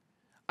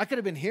 I could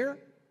have been here.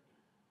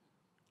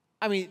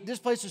 I mean, this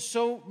place is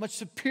so much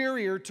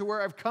superior to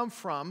where I've come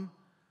from.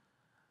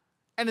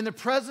 And in the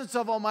presence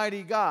of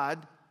Almighty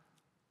God,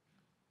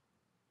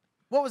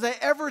 what was I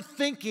ever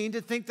thinking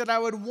to think that I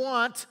would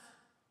want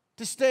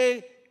to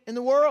stay in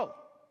the world?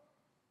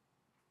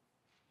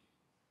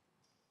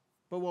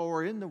 But while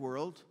we're in the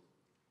world,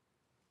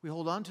 we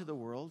hold on to the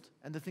world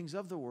and the things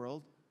of the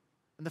world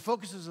and the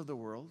focuses of the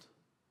world.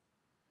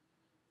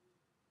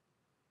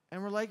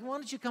 And we're like, why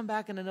don't you come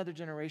back in another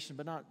generation,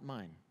 but not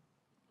mine?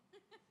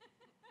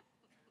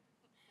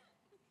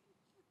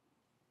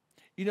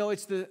 You know,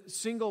 it's the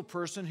single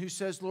person who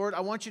says, Lord, I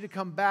want you to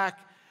come back,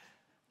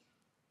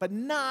 but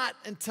not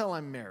until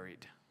I'm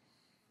married.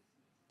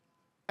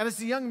 And it's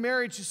the young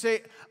marrieds who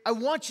say, I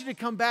want you to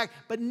come back,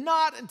 but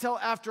not until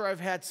after I've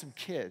had some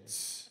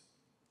kids.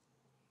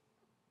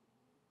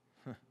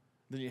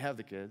 Then you have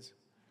the kids.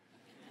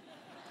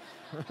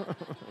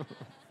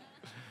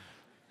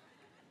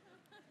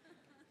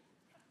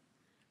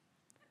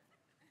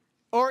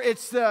 Or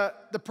it's the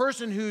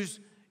person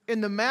who's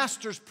in the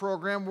master's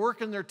program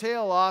working their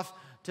tail off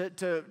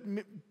to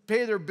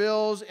pay their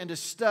bills and to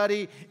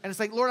study. And it's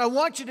like, Lord, I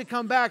want you to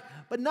come back,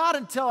 but not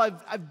until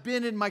I've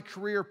been in my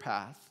career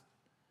path.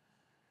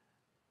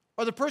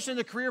 Or the person in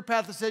the career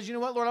path that says, you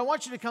know what, Lord, I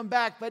want you to come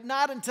back, but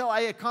not until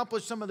I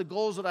accomplish some of the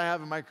goals that I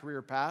have in my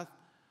career path.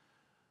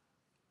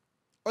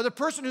 Or the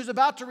person who's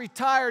about to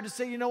retire to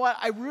say, you know what,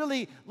 I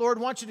really, Lord,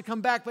 want you to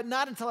come back, but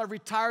not until I've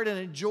retired and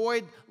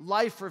enjoyed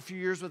life for a few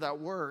years without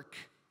work.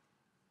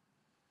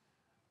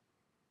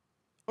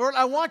 Lord,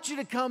 I want you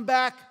to come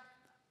back,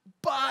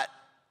 but...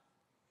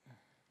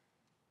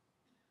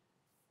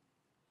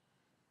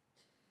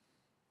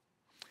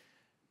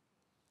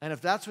 And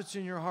if that's what's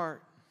in your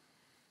heart,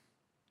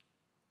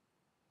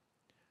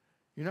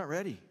 you're not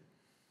ready.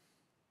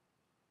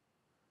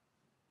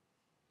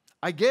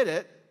 I get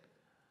it,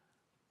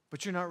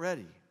 but you're not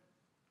ready.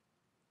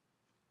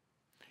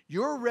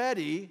 You're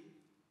ready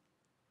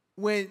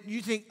when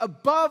you think,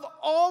 above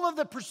all of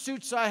the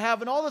pursuits I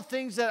have and all the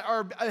things that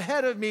are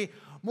ahead of me,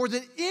 more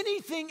than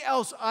anything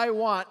else I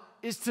want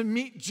is to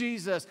meet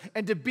Jesus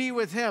and to be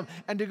with Him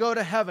and to go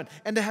to heaven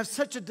and to have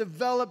such a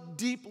developed,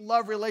 deep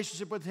love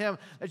relationship with Him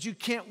that you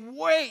can't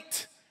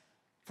wait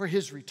for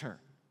His return.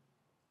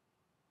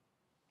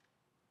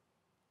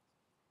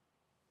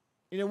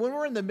 You know, when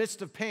we're in the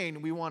midst of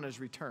pain, we want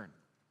His return.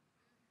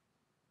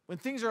 When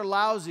things are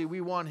lousy, we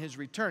want His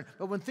return.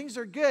 But when things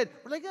are good,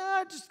 we're like,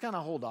 just kind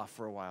of hold off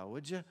for a while,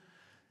 would you?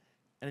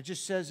 And it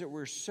just says that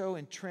we're so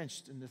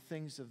entrenched in the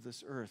things of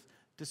this earth,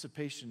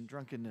 dissipation,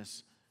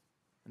 drunkenness,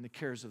 and the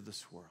cares of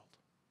this world.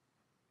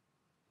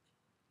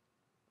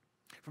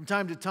 From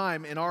time to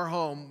time, in our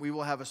home, we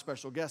will have a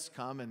special guest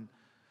come, and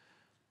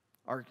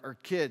our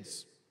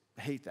kids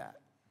hate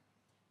that.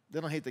 They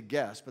don't hate the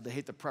guests, but they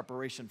hate the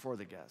preparation for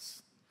the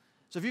guests.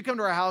 So if you come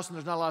to our house and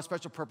there's not a lot of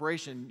special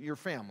preparation, you're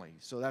family.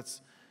 So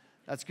that's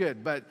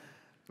good. But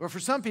for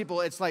some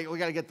people, it's like we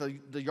got to get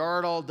the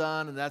yard all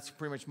done, and that's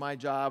pretty much my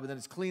job. And then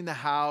it's clean the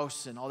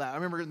house and all that. I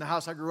remember in the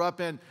house I grew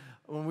up in,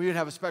 when we would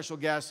have a special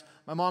guest,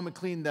 my mom would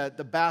clean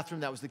the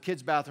bathroom. That was the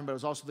kids' bathroom, but it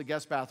was also the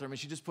guest bathroom. And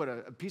she just put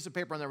a piece of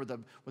paper on there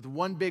with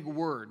one big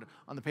word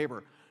on the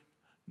paper.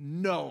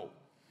 No.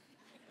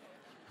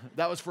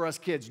 That was for us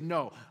kids.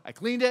 No. I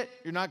cleaned it.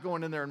 You're not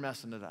going in there and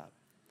messing it up.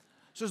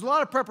 So there's a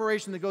lot of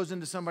preparation that goes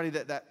into somebody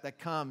that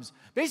comes.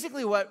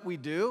 Basically what we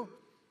do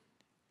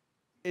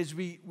is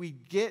we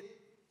get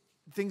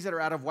things that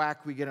are out of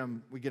whack, we get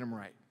them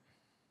right.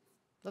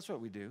 That's what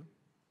we do.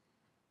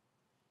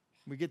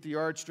 We get the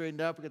yard straightened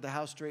up, we get the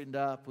house straightened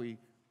up, we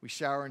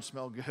shower and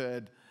smell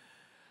good.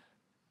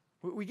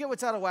 We get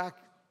what's out of whack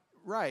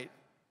right.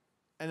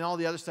 And all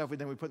the other stuff we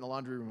put in the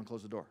laundry room and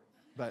close the door.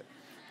 But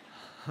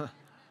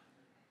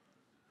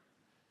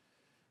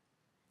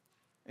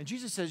and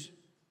Jesus says,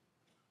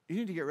 you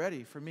need to get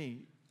ready for me.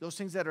 Those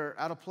things that are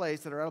out of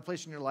place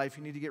in your life,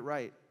 you need to get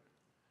right.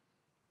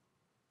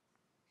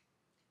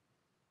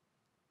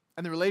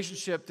 And the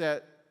relationship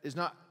that is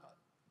not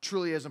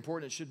truly as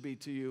important as it should be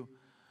to you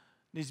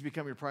needs to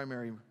become your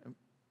primary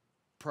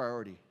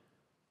priority.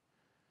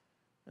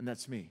 And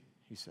that's me,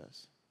 he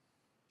says.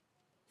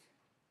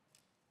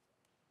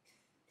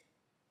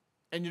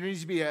 And there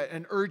needs to be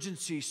an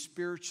urgency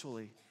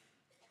spiritually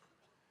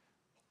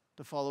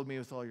to follow me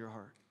with all your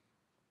heart.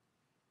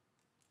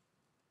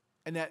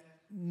 And that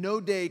no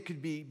day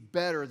could be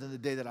better than the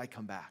day that I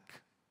come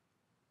back.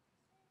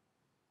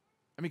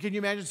 I mean, can you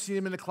imagine seeing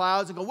him in the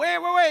clouds and go, wait,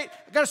 I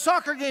got a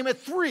soccer game at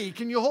 3.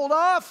 Can you hold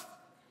off?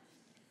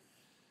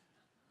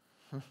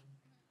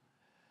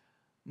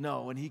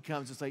 No, when he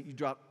comes, it's like you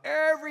drop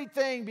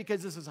everything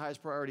because this is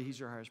highest priority. He's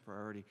your highest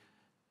priority.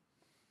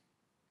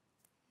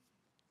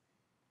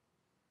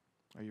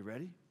 Are you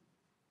ready?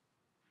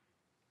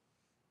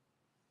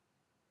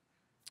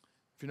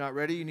 If you're not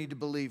ready, you need to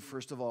believe,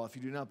 first of all. If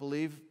you do not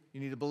believe, you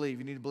need to believe.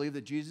 You need to believe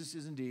that Jesus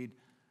is indeed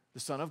the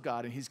Son of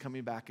God and He's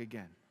coming back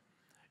again.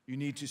 You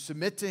need to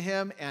submit to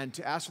Him and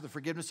to ask for the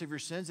forgiveness of your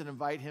sins and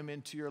invite Him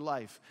into your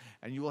life.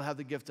 And you will have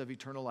the gift of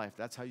eternal life.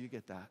 That's how you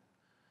get that.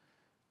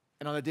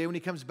 And on the day when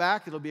He comes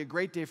back, it'll be a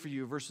great day for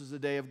you versus the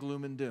day of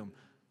gloom and doom.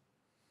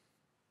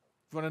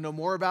 If you want to know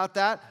more about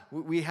that,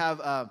 we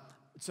have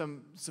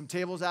some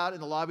tables out in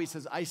the lobby. It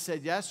says, I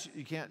said yes.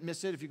 You can't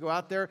miss it. If you go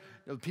out there,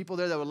 there are people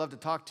there that would love to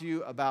talk to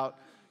you about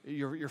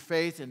your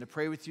faith and to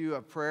pray with you,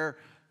 a prayer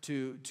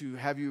to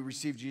have you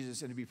receive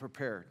Jesus and to be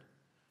prepared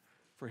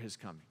for His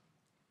coming.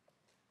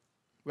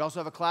 We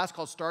also have a class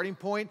called Starting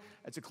Point.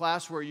 It's a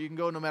class where you can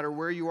go no matter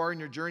where you are in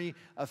your journey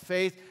of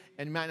faith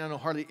and you might not know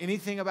hardly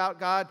anything about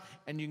God,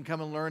 and you can come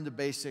and learn the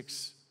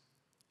basics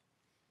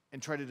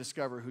and try to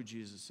discover who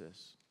Jesus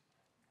is.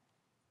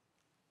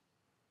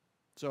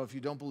 So if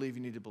you don't believe,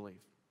 you need to believe.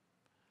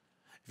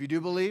 If you do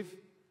believe,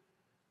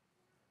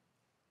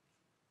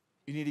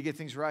 you need to get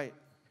things right.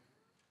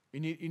 You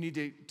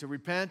need to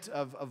repent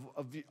of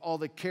all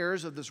the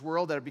cares of this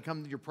world that have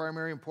become your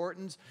primary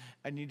importance,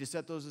 and you need to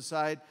set those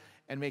aside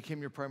and make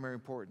Him your primary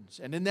importance.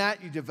 And in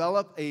that, you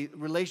develop a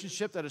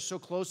relationship that is so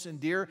close and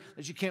dear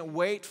that you can't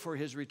wait for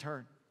His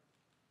return.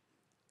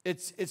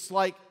 It's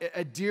like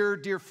a dear,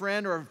 dear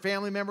friend or a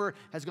family member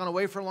has gone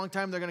away for a long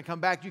time. They're going to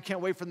come back. You can't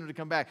wait for them to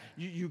come back.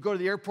 You go to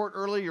the airport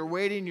early. You're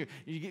waiting.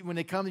 When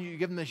they come, you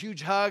give them a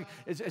huge hug.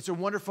 It's a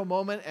wonderful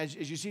moment as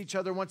you see each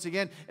other once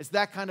again. It's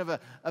that kind of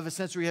a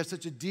sense where you have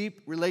such a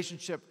deep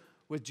relationship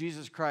with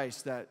Jesus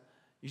Christ that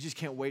you just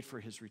can't wait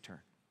for His return.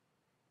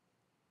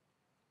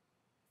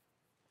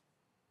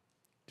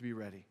 To be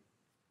ready.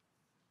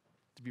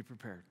 To be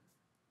prepared.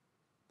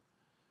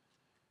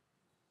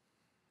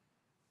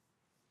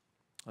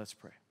 Let's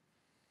pray.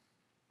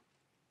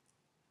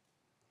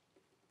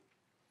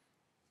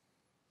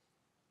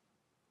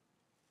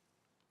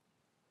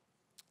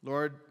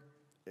 Lord,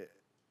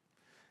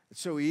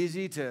 it's so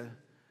easy to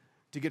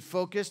get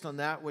focused on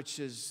that which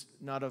is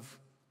not of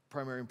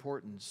primary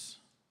importance.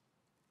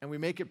 And we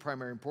make it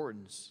primary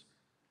importance.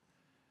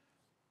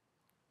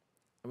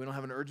 And we don't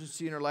have an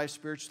urgency in our life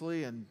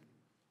spiritually, and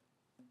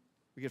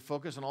we get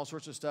focused on all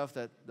sorts of stuff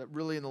that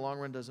really in the long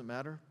run doesn't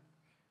matter.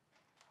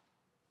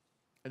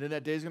 And then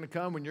that day is going to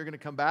come when you're going to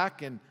come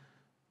back, and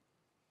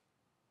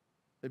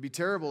it'd be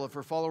terrible if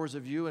we're followers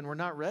of you and we're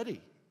not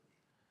ready.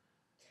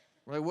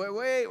 We're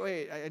like,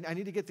 wait, I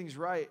need to get things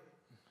right.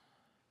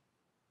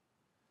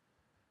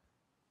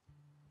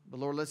 But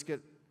Lord,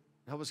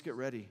 help us get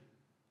ready.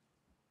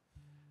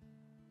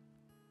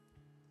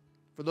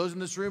 For those in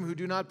this room who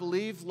do not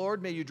believe,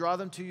 Lord, may you draw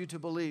them to you to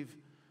believe.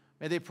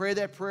 May they pray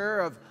that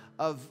prayer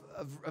of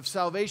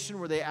salvation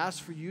where they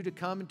ask for you to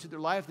come into their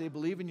life. They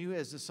believe in you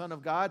as the Son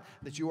of God,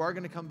 that you are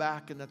going to come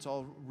back, and that's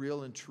all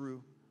real and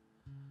true.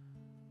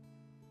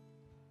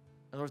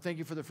 And Lord, thank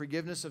you for the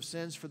forgiveness of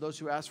sins for those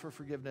who ask for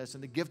forgiveness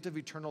and the gift of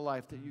eternal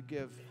life that you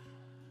give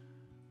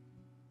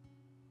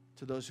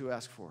to those who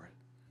ask for it.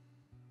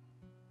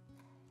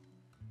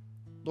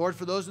 Lord,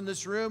 for those in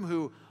this room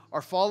who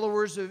are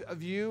followers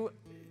of you,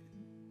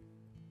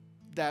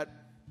 that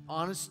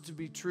honest to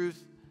be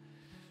truth,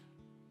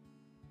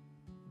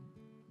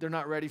 they're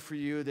not ready for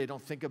you. They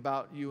don't think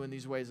about you in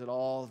these ways at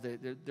all.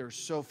 They're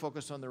so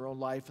focused on their own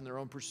life and their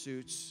own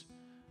pursuits.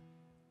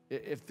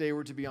 If they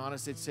were to be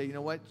honest, they'd say, you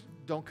know what?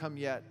 Don't come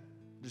yet.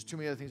 There's too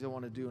many other things I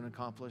want to do and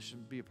accomplish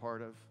and be a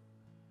part of.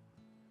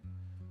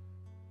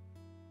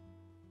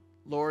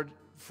 Lord,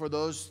 for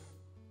those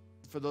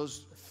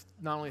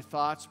not only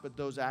thoughts, but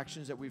those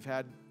actions that we've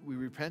had, we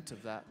repent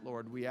of that,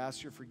 Lord. We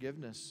ask your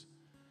forgiveness.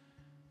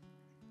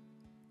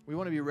 We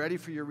want to be ready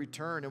for your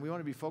return, and we want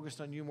to be focused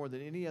on you more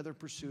than any other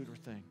pursuit or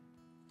thing.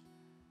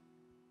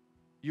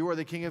 You are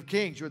the King of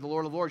Kings. You're the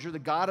Lord of Lords. You're the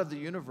God of the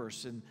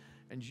universe, and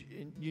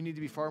you need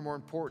to be far more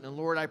important. And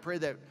Lord, I pray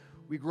that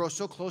we grow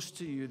so close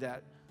to you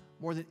that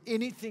more than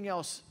anything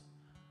else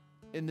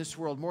in this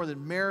world, more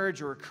than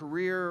marriage or a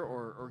career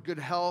or good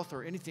health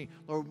or anything,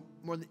 Lord,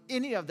 more than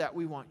any of that,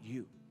 we want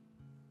you.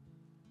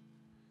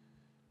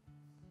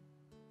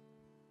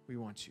 We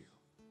want you.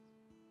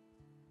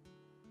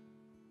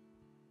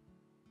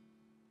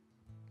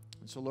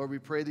 And so, Lord, we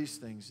pray these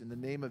things in the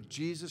name of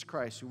Jesus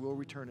Christ, who will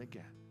return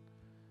again.